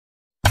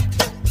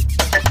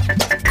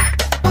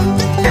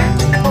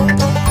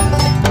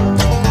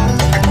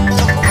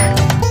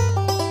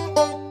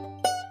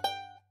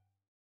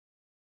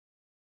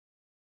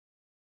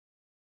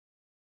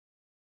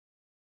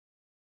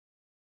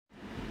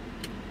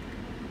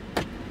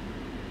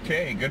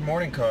Okay, good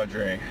morning,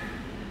 Cadre.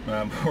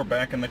 We're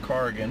back in the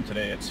car again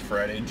today. It's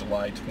Friday,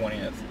 July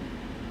 20th,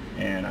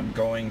 and I'm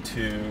going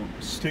to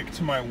stick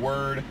to my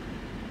word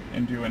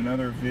and do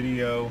another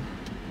video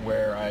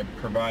where I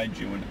provide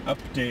you an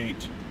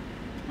update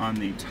on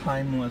the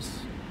Timeless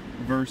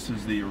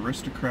versus the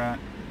Aristocrat.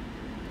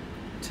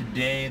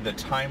 Today, the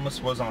Timeless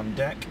was on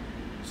deck.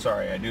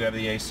 Sorry, I do have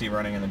the AC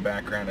running in the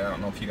background. I don't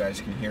know if you guys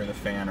can hear the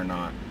fan or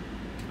not,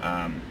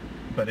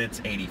 but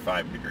it's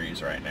 85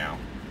 degrees right now.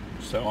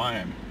 So I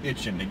am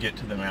itching to get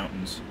to the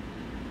mountains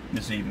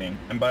this evening.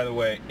 And by the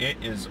way, it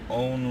is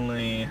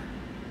only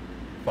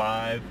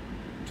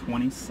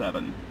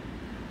 5:27.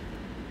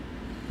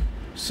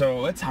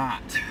 So it's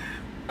hot.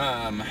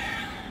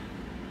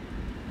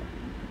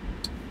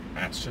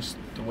 That's just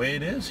the way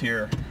it is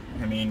here.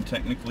 I mean,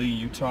 technically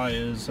Utah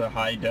is a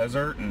high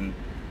desert, and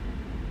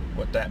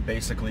what that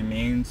basically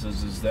means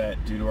is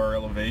that due to our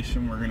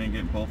elevation, we're going to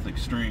get both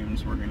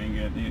extremes. We're going to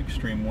get the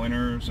extreme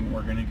winters and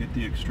we're going to get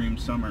the extreme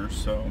summers.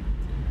 So,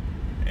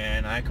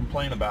 and I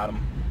complain about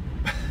them.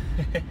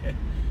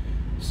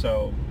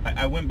 So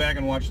I went back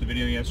and watched the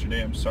video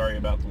yesterday. I'm sorry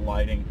about the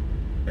lighting.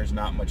 There's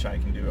not much I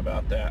can do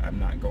about that. I'm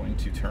not going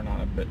to turn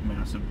on a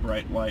massive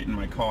bright light in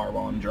my car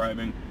while I'm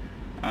driving.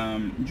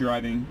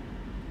 Driving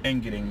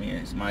and getting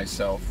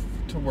myself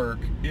to work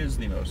is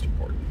the most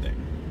important thing.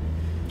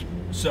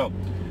 So,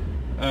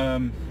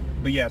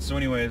 but yeah, so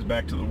anyways,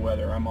 back to the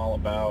weather. I'm all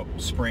about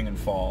spring and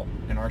fall,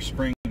 and our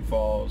spring and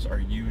falls are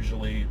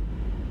usually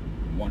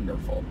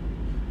wonderful.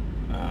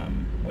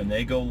 When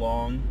they go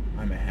long,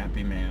 I'm a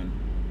happy man.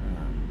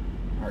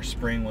 Our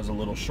spring was a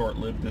little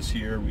short-lived this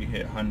year. We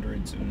hit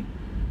hundreds in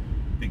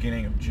the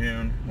beginning of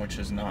June, which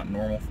is not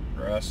normal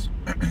for us.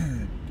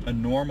 A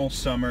normal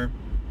summer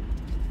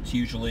is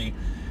usually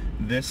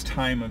this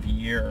time of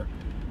year,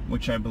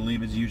 which I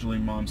believe is usually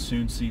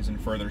monsoon season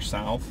further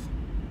south.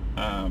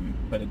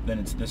 But then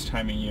it's this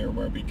time of year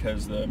where,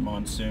 because the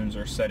monsoons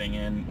are setting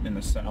in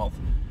the south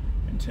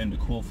and tend to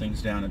cool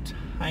things down a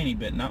tiny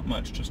bit, not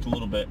much, just a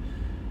little bit,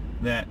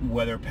 that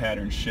weather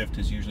pattern shift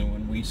is usually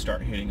when we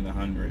start hitting the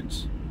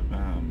hundreds.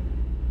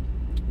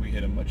 We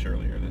hit them much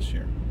earlier this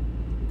year.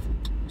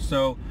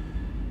 So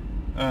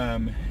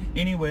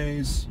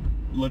anyways,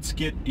 let's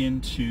get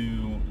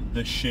into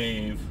the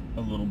shave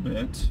a little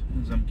bit,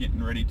 as I'm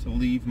getting ready to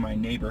leave my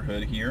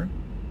neighborhood here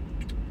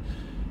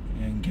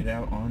and get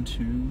out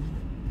onto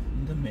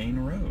the main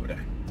road.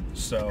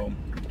 So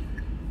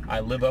I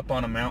live up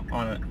on a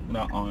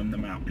not on the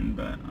mountain,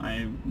 but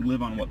I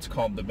live on what's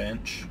called the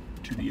bench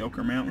to the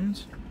Ochre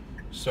Mountains.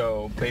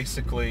 So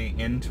basically,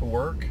 into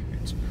work,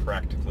 it's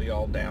practically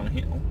all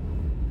downhill.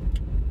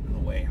 The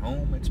way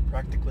home, it's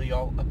practically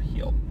all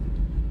uphill.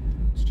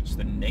 It's just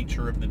the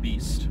nature of the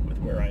beast with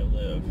where I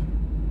live.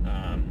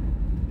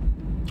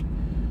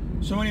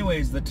 So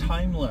anyways, the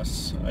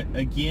Timeless,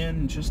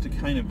 again, just to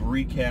kind of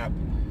recap,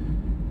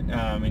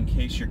 in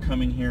case you're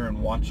coming here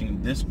and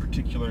watching this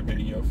particular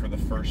video for the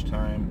first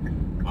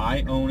time,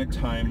 I own a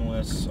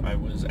Timeless. I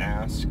was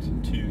asked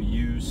to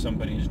use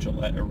somebody's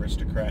Gillette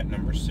Aristocrat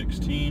number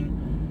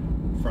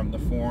 16 from the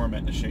forum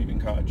at the Shaving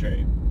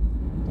Cadre,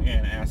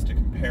 and asked to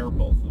compare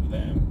both of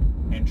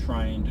them and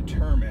try and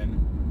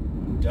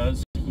determine,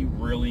 does he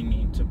really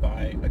need to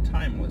buy a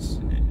Timeless?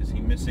 Is he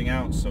missing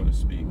out, so to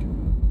speak?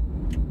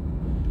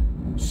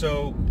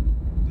 So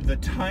the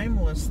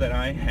Timeless that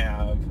I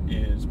have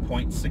is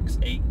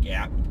 .68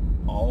 gap,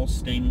 all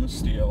stainless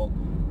steel,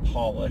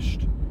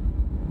 polished.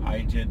 I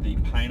did the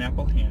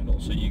pineapple handle,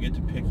 so you get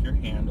to pick your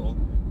handle.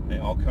 They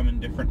all come in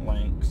different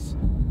lengths.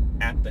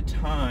 At the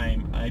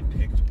time, I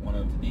picked one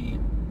of the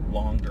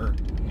longer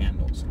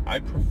handles. I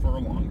prefer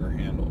longer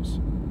handles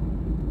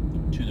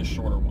to the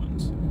shorter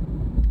ones.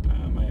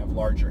 I have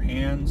larger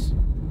hands.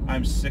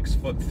 I'm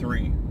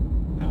 6'3".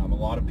 A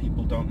lot of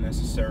people don't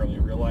necessarily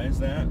realize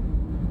that.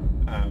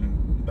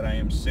 But I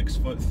am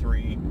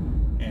 6'3",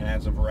 and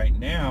as of right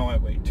now, I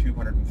weigh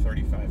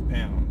 235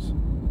 pounds.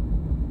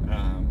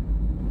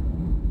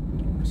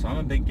 So I'm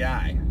a big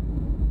guy.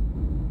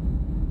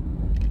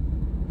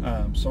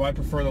 So I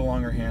prefer the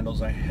longer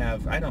handles.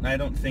 I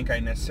don't think I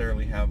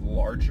necessarily have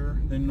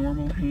larger than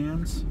normal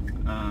hands,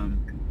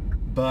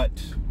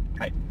 but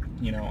I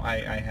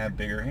have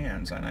bigger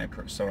hands, and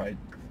so I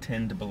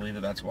tend to believe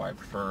that that's why I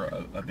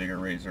prefer a bigger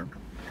razor,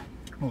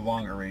 a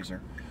longer razor.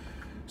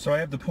 So I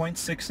have the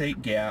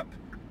 .68 gap,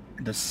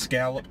 the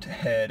scalloped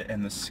head,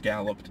 and the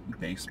scalloped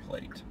base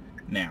plate.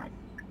 Now,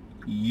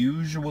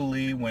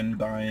 usually when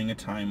buying a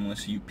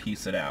Timeless, you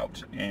piece it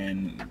out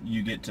and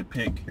you get to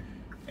pick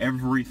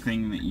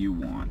everything that you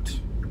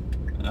want.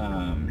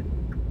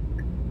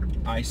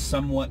 I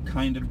somewhat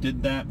kind of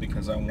did that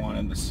because I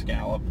wanted the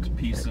scalloped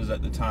pieces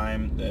at the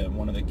time.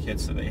 One of the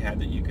kits that they had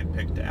that you could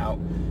pick out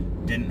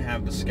didn't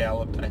have the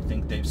scalloped. I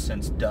think they've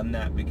since done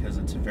that because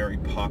it's a very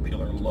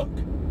popular look,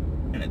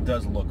 and it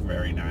does look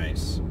very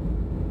nice.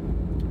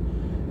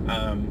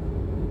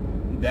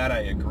 That I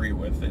agree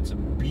with. It's a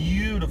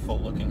beautiful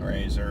looking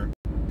razor,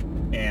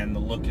 and the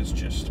look is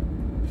just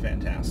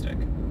fantastic.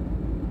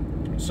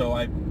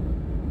 So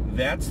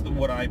that's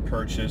what I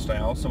purchased. I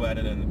also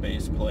added in the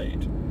base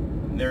plate.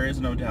 there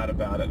is no doubt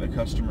about it. The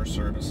customer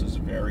service is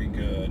very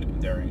good.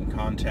 They're in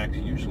contact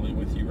usually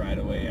with you right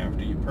away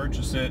after you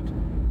purchase it.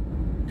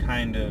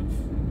 Kind of,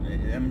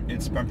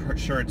 I'm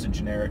sure it's a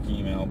generic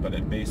email, but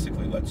it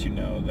basically lets you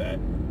know that,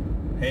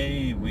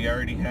 hey, we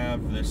already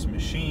have this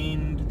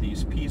machined,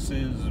 these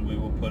pieces, we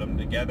will put them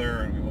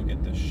together and we will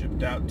get this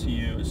shipped out to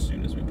you as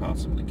soon as we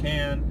possibly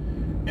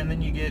can. And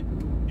then you get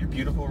your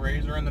beautiful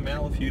razor in the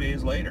mail a few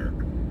days later.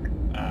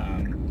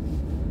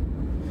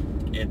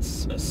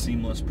 It's a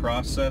seamless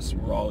process.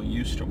 We're all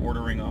used to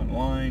ordering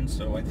online,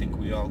 so I think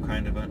we all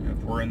kind of,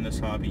 if we're in this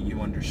hobby,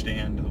 you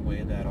understand the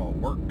way that all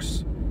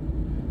works.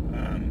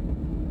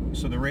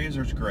 So the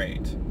razor's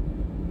great.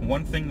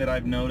 One thing that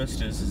I've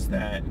noticed is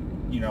that,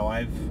 you know,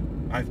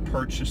 I've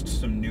purchased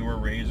some newer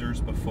razors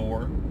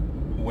before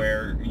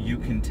where you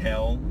can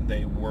tell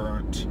they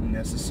weren't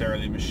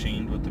necessarily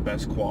machined with the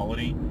best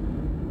quality,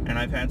 and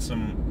I've had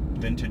some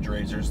vintage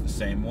razors the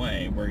same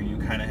way, where you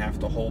kind of have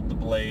to hold the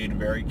blade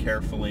very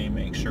carefully,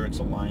 make sure it's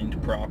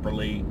aligned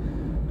properly,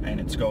 and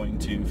it's going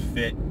to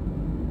fit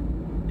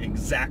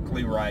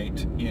exactly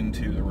right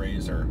into the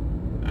razor.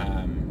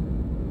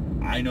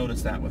 I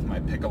noticed that with my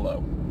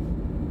Piccolo.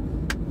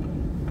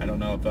 I don't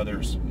know if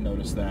others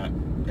notice that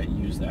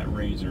use that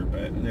razor,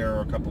 but there are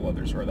a couple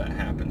others where that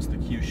happens. The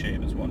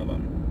Q-Shave is one of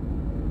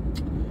them.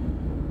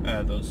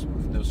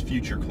 Those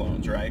future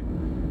clones, right?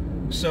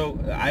 So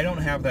I don't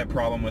have that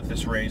problem with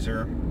this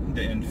razor.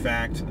 In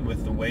fact,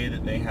 with the way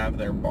that they have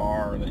their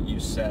bar that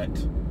you set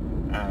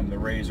the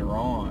razor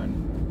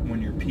on,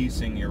 when you're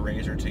piecing your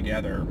razor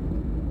together,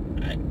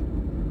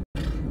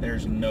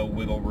 there's no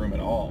wiggle room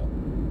at all,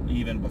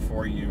 even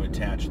before you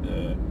attach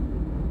the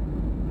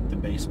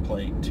base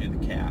plate to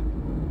the cap.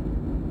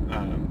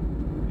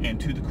 And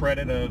to the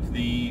credit of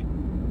the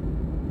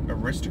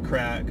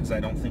Aristocrat, because I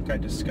don't think I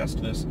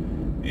discussed this,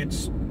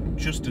 it's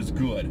just as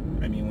good.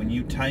 I mean, when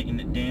you tighten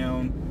it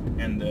down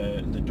and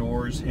the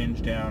doors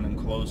hinge down and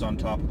close on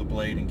top of the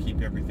blade and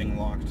keep everything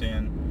locked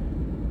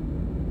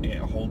in, it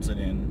holds it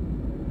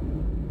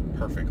in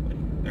perfectly.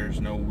 There's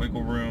no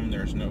wiggle room,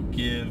 there's no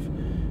give,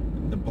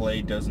 the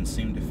blade doesn't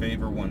seem to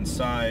favor one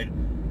side.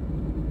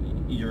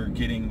 You're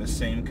getting the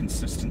same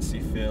consistency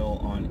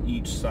fill on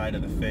each side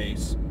of the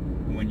face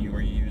when you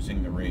are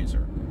using the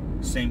razor.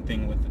 Same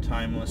thing with the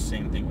Timeless,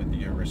 same thing with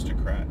the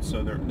Aristocrat.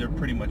 So they're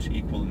pretty much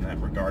equal in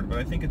that regard. But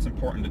I think it's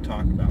important to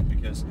talk about,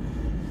 because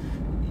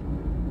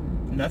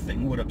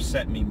nothing would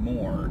upset me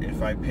more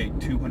if I paid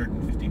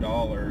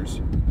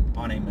 $250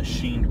 on a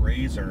machined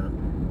razor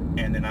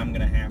and then I'm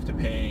going to have to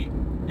pay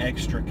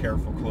extra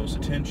careful, close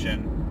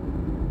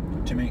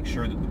attention to make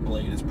sure that the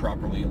blade is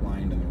properly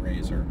aligned in the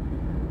razor.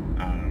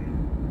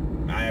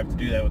 I have to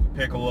do that with the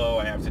Piccolo,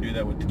 I have to do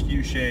that with the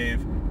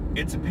Q-Shave.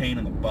 It's a pain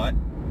in the butt,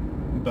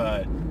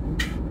 but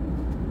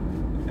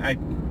I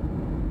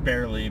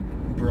barely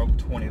broke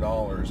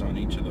 $20 on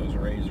each of those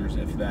razors,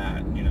 if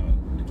that. You know,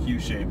 the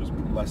Q-Shave was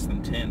less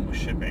than 10 with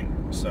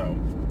shipping, so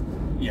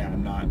yeah,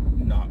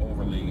 I'm not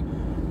overly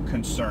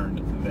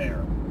concerned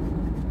there.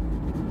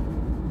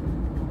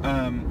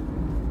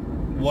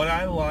 What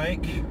I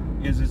like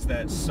is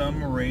that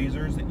some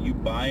razors that you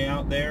buy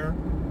out there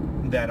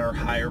that are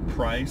higher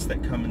priced,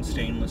 that come in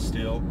stainless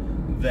steel,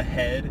 the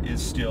head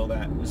is still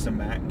that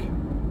Zamac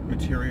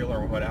material,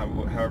 or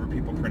however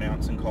people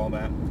pronounce and call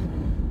that.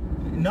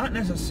 Not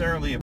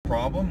necessarily a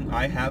problem.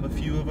 I have a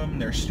few of them.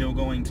 They're still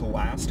going to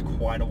last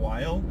quite a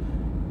while.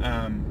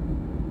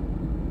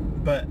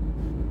 But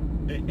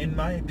in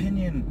my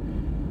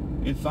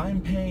opinion, if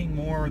I'm paying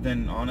more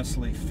than,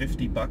 honestly,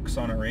 50 bucks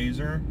on a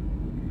razor,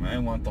 I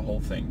want the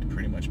whole thing to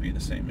pretty much be the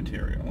same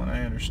material. And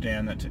I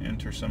understand that to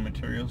enter some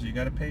materials you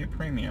got to pay a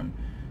premium,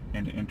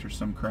 and to enter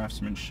some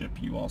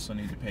craftsmanship you also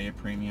need to pay a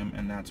premium,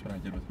 and that's what I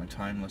did with my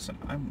Timeless, and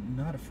I'm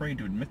not afraid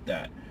to admit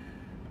that.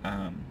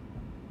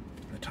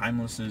 The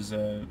Timeless is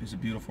a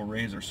beautiful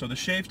razor. So the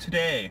shave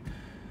today,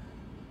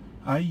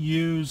 I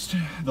used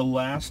the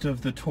last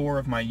of the tour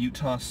of my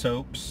Utah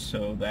soaps,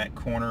 so that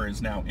corner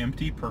is now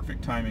empty.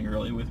 Perfect timing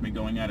really with me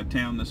going out of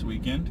town this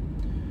weekend.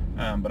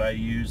 But I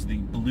used the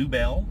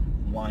Bluebell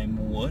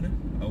Lime Wood,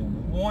 a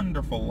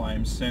wonderful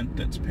lime scent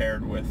that's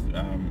paired with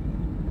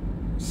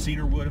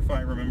cedar wood, if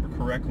I remember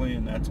correctly,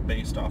 and that's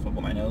based off of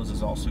what my nose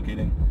is also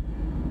getting.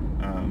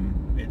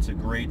 It's a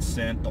great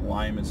scent. The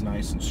lime is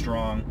nice and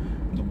strong.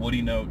 The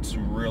woody notes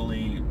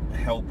really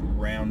help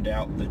round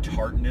out the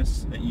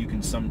tartness that you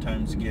can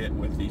sometimes get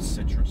with these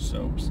citrus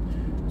soaps.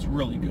 It's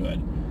really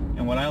good.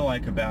 And what I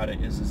like about it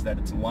is that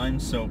it's a lime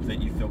soap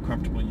that you feel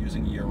comfortable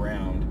using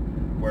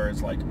year-round,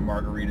 whereas like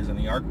margaritas in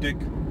the Arctic,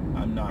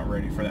 I'm not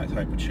ready for that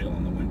type of chill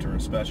in the winter,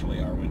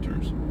 especially our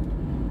winters.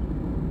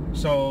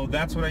 So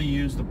that's what I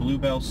used, the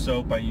Bluebell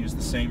soap. I used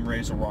the same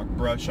Razor Rock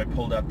brush. I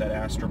pulled out that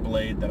Astra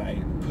blade that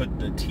I put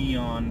the T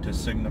on to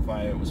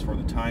signify it was for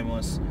the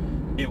Timeless.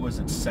 It was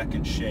its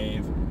second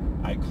shave.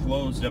 I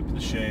closed up the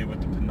shave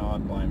with the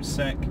Pinot Lime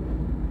Sec,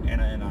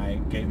 and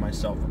I gave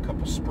myself a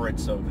couple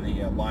spritz of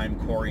the Lime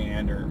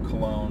Coriander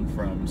Cologne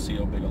from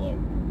C.O. Bigelow.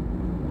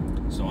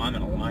 So I'm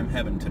in a lime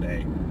heaven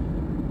today.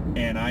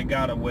 And I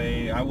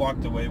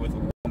walked away with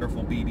a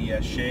wonderful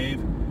BBS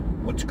shave.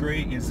 What's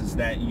great is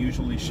that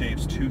usually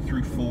shaves 2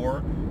 through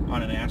 4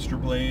 on an Astra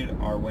blade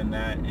are when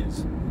that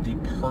is the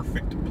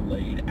perfect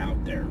blade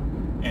out there,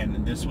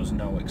 and this was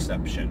no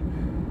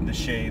exception. The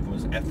shave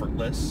was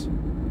effortless,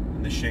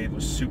 the shave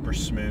was super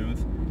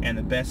smooth, and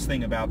the best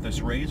thing about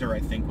this razor, I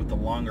think, with the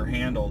longer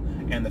handle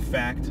and the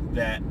fact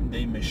that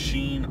they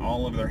machine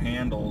all of their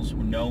handles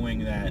knowing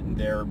that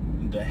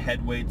the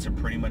head weights are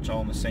pretty much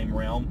all in the same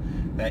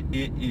realm, that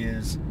it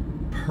is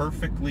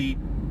perfectly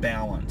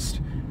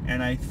balanced.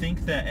 And I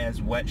think that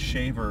as wet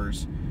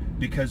shavers,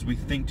 because we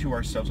think to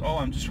ourselves, oh,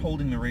 I'm just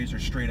holding the razor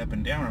straight up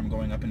and down, I'm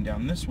going up and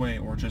down this way,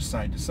 or just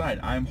side to side,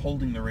 I'm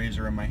holding the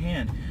razor in my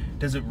hand,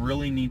 does it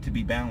really need to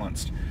be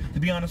balanced? To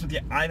be honest with you,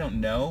 I don't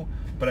know,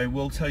 but I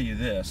will tell you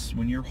this,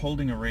 when you're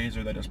holding a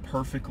razor that is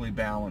perfectly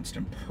balanced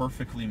and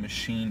perfectly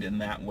machined in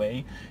that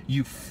way,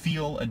 you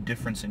feel a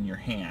difference in your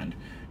hand.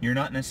 You're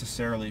not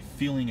necessarily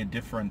feeling a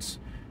difference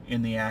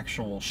in the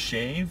actual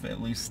shave,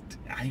 at least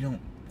I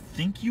don't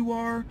think you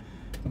are,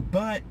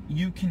 but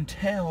you can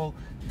tell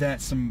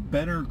that some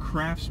better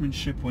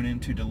craftsmanship went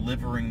into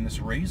delivering this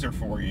razor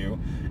for you,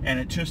 and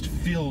it just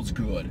feels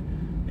good.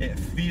 It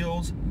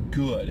feels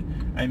good.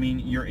 I mean,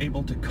 you're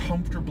able to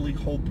comfortably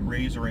hold the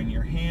razor in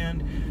your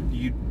hand.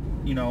 You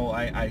know,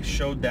 I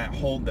showed that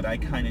hold that I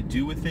kind of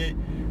do with it,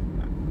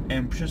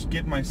 and just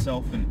give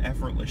myself an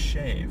effortless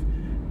shave.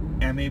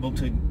 I'm able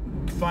to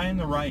find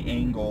the right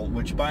angle,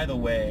 which, by the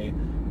way,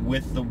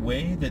 with the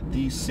way that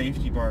these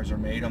safety bars are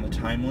made on the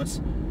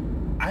Timeless,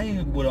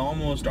 I would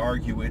almost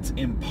argue it's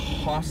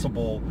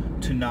impossible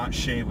to not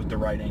shave with the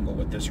right angle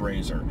with this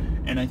razor.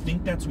 And I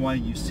think that's why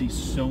you see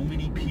so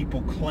many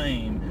people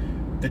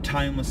claim the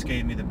Timeless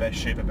gave me the best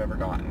shave I've ever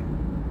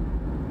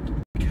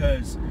gotten.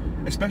 Because,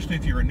 especially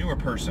if you're a newer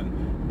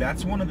person,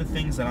 that's one of the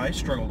things that I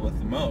struggled with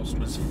the most,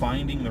 was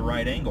finding the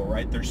right angle,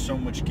 right? There's so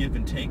much give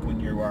and take when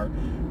you are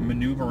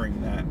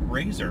maneuvering that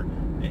razor.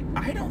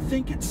 I don't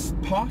think it's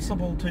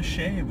possible to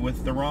shave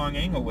with the wrong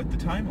angle with the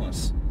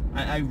Timeless.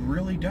 I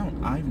really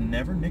don't. I've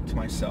never nicked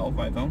myself.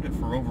 I've owned it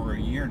for over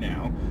a year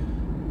now.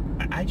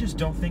 I just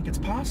don't think it's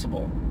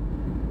possible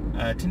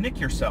to nick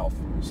yourself.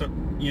 So,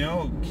 you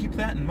know, keep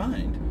that in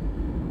mind.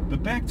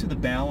 But back to the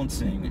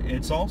balancing,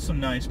 it's also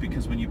nice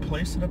because when you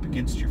place it up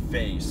against your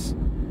face,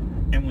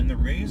 and when the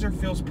razor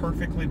feels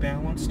perfectly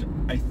balanced,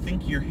 I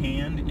think your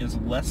hand is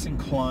less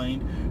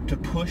inclined to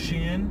push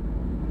in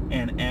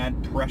and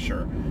add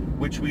pressure,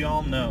 which we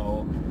all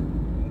know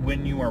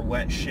when you are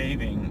wet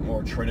shaving,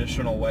 or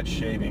traditional wet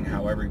shaving,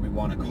 however we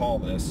want to call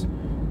this,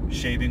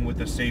 shaving with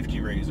a safety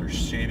razor,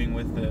 shaving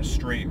with a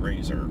straight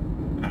razor,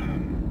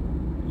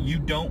 you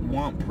don't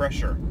want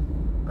pressure,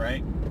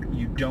 right?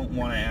 You don't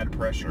want to add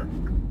pressure.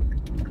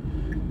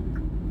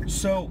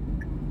 So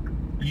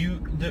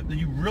you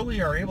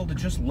really are able to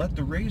just let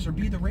the razor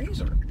be the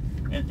razor,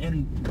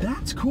 and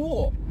that's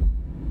cool.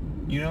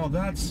 You know,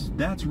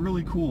 that's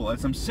really cool.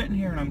 As I'm sitting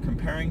here and I'm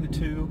comparing the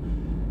two,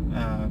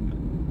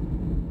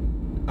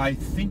 I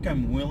think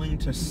I'm willing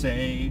to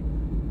say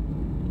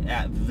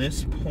at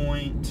this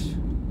point,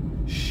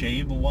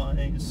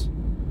 shave-wise,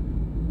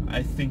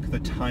 I think the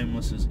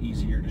Timeless is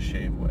easier to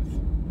shave with.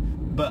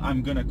 But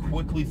I'm going to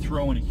quickly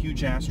throw in a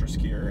huge asterisk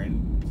here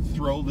and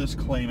throw this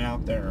claim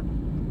out there.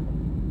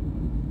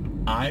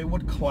 I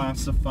would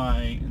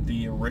classify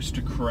the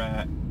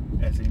Aristocrat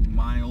as a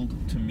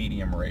mild to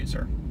medium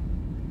razor.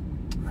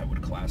 I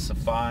would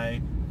classify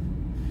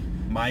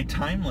my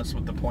Timeless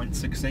with the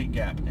 .68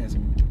 gap as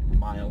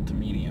mild to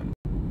medium.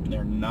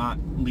 They're not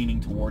leaning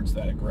towards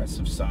that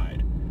aggressive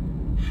side.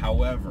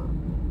 However,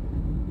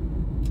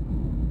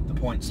 the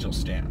point still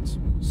stands.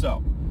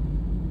 So,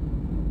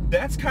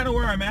 that's kind of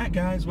where I'm at,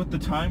 guys, with the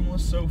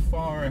Timeless so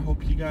far. I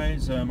hope you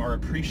guys are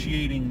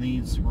appreciating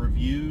these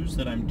reviews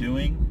that I'm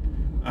doing.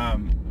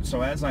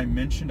 So as I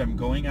mentioned, I'm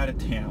going out of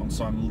town,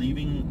 so I'm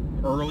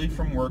leaving early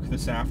from work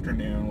this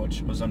afternoon,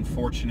 which was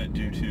unfortunate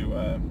due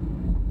to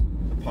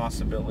the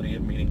possibility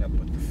of meeting up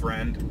with a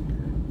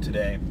friend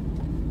today.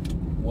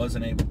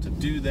 Wasn't able to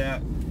do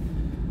that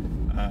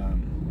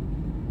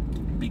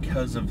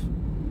because of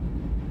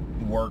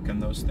work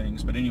and those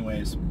things. But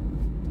anyways,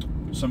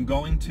 so I'm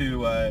going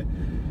to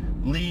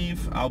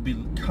leave. I'll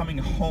be coming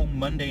home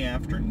Monday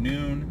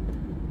afternoon.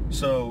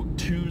 So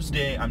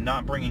Tuesday, I'm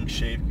not bringing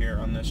shave gear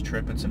on this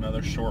trip. It's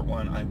another short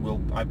one.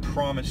 I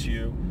promise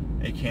you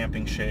a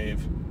camping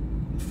shave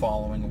the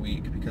following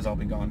week, because I'll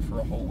be gone for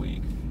a whole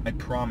week. I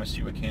promise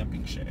you a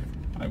camping shave.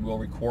 I will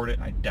record it.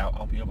 I doubt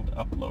I'll be able to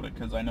upload it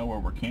because I know where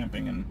we're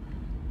camping and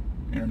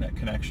internet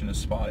connection is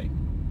spotty.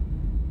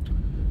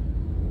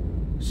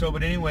 So,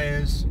 but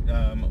anyways,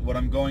 what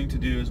I'm going to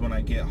do is when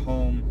I get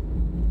home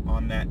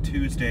on that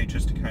Tuesday,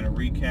 just to kind of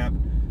recap,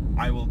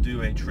 I will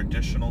do a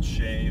traditional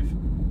shave,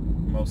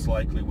 most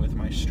likely with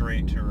my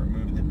straight to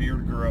remove the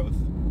beard growth,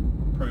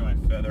 probably my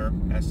Feather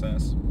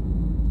SS.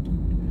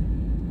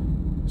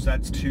 So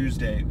that's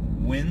Tuesday.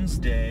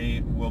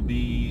 Wednesday will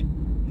be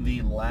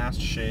the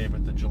last shave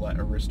with the Gillette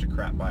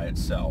Aristocrat by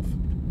itself.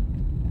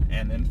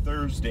 And then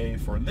Thursday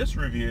for this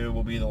review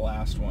will be the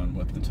last one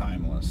with the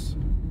Timeless.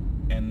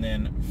 And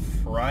then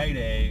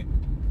Friday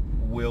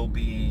will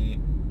be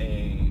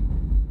a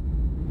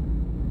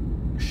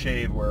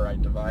shave where I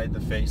divide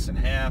the face in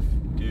half,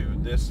 do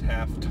this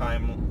half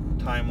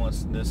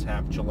timeless, this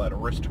half Gillette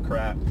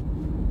Aristocrat,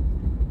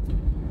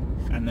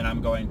 and then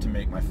I'm going to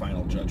make my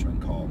final judgment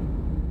call.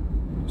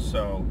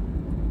 So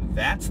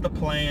that's the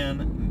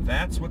plan.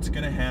 That's what's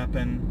going to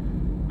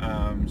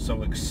happen.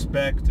 So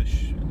expect to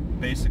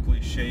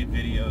basically shave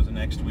videos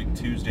next week,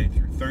 Tuesday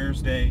through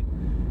Thursday,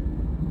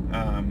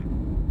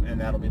 and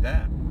that'll be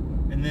that.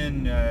 And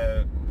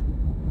then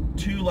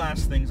two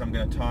last things I'm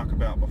going to talk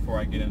about before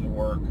I get into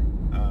work.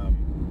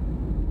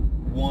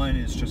 One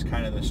is just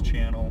kind of this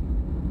channel.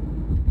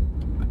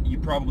 You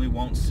probably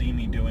won't see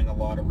me doing a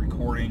lot of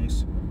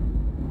recordings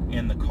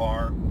in the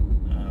car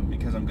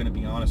because I'm going to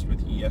be honest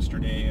with you,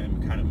 yesterday I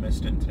kind of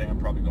missed it, and today I'm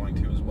probably going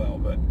to as well.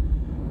 But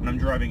when I'm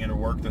driving into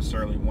work this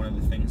early, one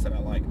of the things that I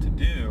like to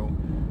do,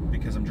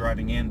 because I'm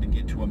driving in to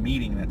get to a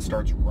meeting that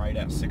starts right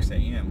at 6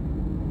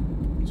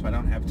 a.m. So I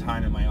don't have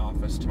time in my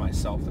office to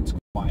myself that's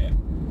quiet.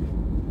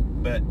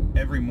 But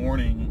every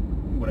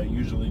morning, what I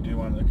usually do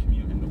on the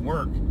commute into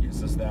work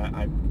is that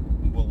I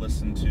will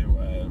listen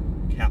to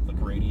Catholic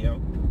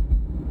radio,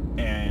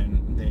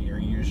 and they are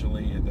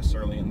usually this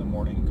early in the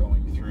morning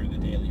going through the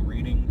daily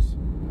readings,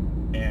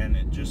 and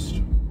it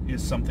just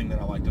is something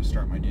that I like to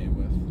start my day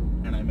with.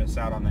 And I miss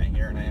out on that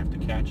here, and I have to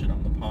catch it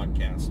on the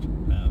podcast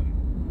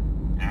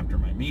after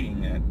my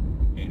meeting at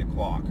 8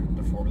 o'clock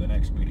before the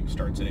next meeting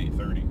starts at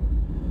 8:30.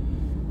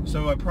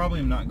 So I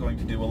probably am not going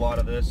to do a lot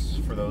of this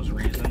for those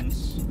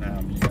reasons.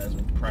 You guys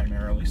will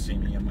primarily see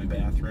me in my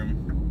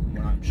bathroom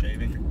when I'm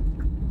shaving.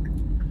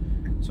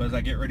 So as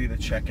I get ready to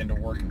check into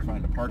work and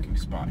find a parking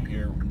spot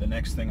here, the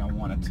next thing I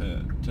wanted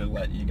to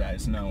let you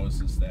guys know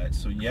is that,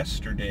 so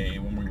yesterday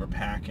when we were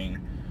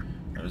packing,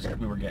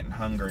 we were getting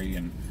hungry,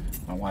 and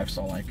my wife's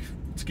all like,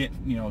 it's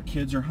getting,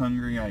 kids are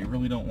hungry, I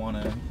really don't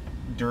want to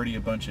dirty a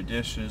bunch of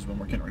dishes when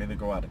we're getting ready to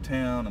go out of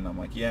town. And I'm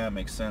like, yeah, it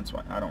makes sense.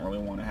 I don't really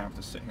want to have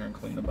to sit here and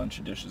clean a bunch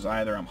of dishes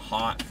either. I'm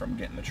hot from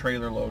getting the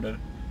trailer loaded.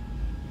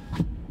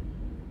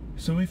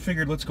 So we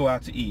figured, let's go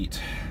out to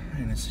eat.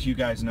 And as you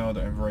guys know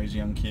that I've raised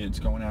young kids,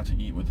 going out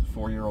to eat with a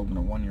 4-year-old and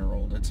a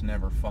 1-year-old, it's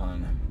never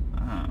fun.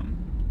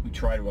 We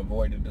try to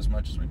avoid it as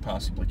much as we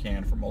possibly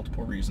can for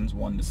multiple reasons.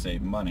 1, to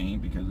save money,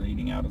 because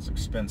eating out is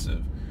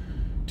expensive.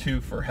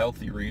 2, for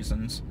healthy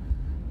reasons.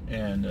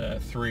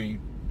 And 3,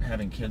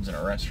 having kids in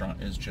a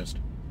restaurant is just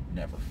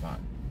never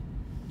fun.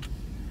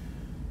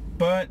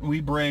 But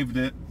we braved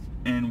it,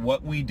 and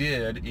what we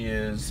did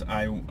is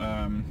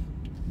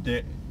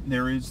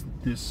there is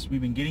this,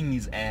 we've been getting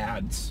these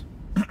ads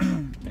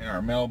in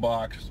our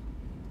mailbox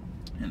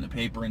and the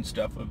paper and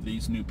stuff of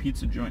these new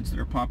pizza joints that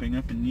are popping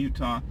up in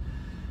Utah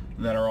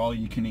that are all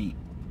you can eat,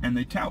 and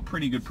they tout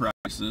pretty good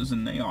prices,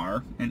 and they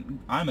are. And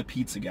I'm a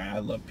pizza guy, I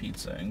love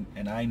pizza,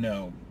 and I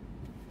know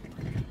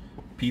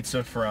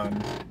pizza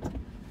from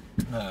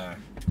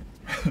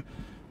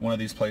one of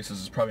these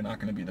places is probably not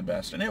going to be the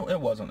best, and it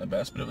wasn't the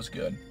best, but it was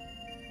good.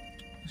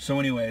 So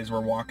anyways,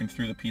 we're walking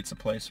through the pizza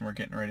place, and we're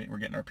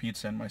getting our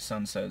pizza, and my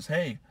son says,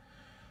 hey,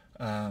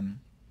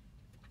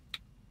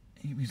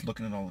 he's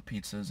looking at all the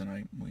pizzas,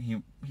 and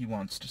he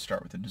wants to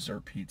start with a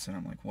dessert pizza, and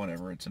I'm like,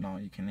 whatever, it's an all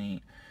you can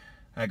eat.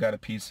 I got a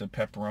piece of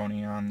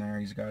pepperoni on there,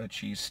 he's got a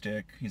cheese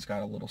stick, he's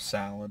got a little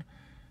salad,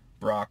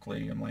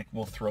 broccoli. I'm like,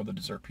 we'll throw the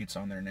dessert pizza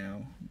on there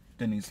now.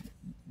 Then he's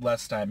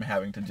less time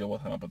having to deal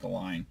with him up at the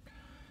line.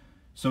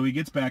 So he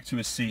gets back to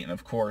his seat, and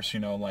of course,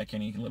 like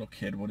any little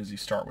kid, what does he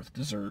start with?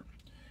 Dessert.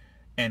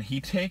 And he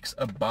takes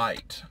a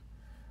bite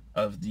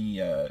of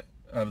the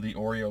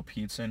Oreo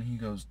pizza, and he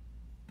goes,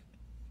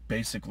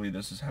 basically,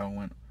 this is how it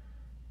went.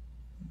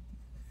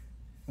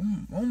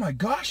 Oh my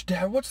gosh,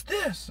 Dad, what's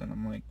this? And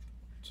I'm like,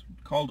 it's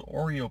called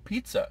Oreo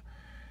pizza.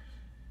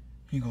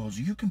 He goes,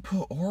 you can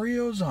put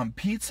Oreos on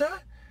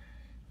pizza?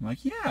 I'm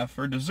like, yeah,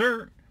 for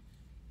dessert.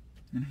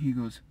 And he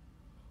goes,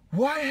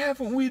 why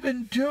haven't we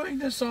been doing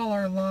this all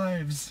our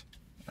lives?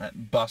 I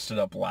busted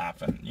up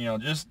laughing.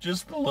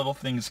 Just the little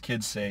things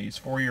kids say. He's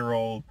 4 years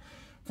old,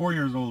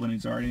 and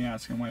he's already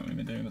asking why we've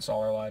been doing this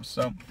all our lives.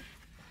 So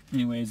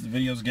anyways, the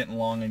video's getting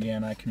long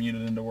again. I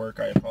commuted into work.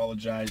 I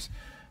apologize.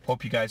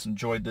 Hope you guys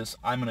enjoyed this.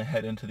 I'm going to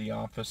head into the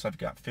office. I've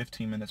got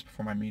 15 minutes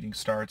before my meeting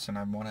starts, and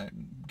I want to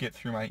get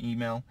through my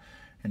email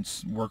and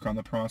work on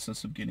the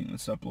process of getting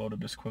this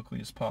uploaded as quickly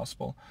as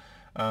possible.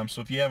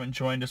 So if you haven't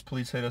joined us,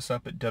 please hit us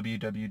up at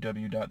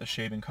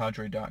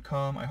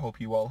www.theshavingcadre.com. I hope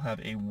you all have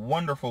a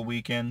wonderful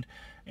weekend,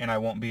 and I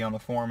won't be on the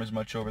forum as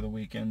much over the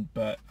weekend,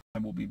 but I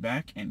will be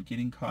back and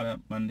getting caught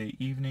up Monday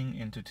evening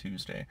into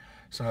Tuesday.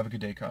 So have a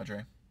good day,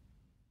 Cadre.